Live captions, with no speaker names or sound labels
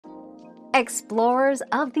Explorers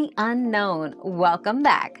of the unknown, welcome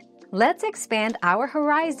back. Let's expand our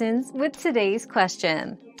horizons with today's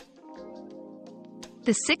question.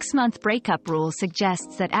 The 6-month breakup rule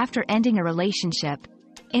suggests that after ending a relationship,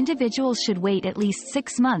 individuals should wait at least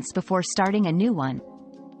 6 months before starting a new one.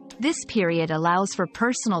 This period allows for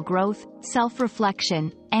personal growth,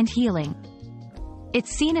 self-reflection, and healing.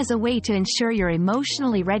 It's seen as a way to ensure you're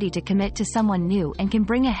emotionally ready to commit to someone new and can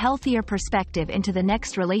bring a healthier perspective into the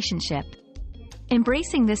next relationship.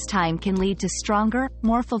 Embracing this time can lead to stronger,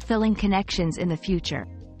 more fulfilling connections in the future.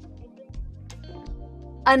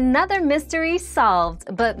 Another mystery solved,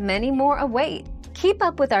 but many more await. Keep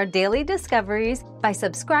up with our daily discoveries by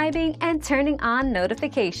subscribing and turning on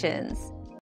notifications.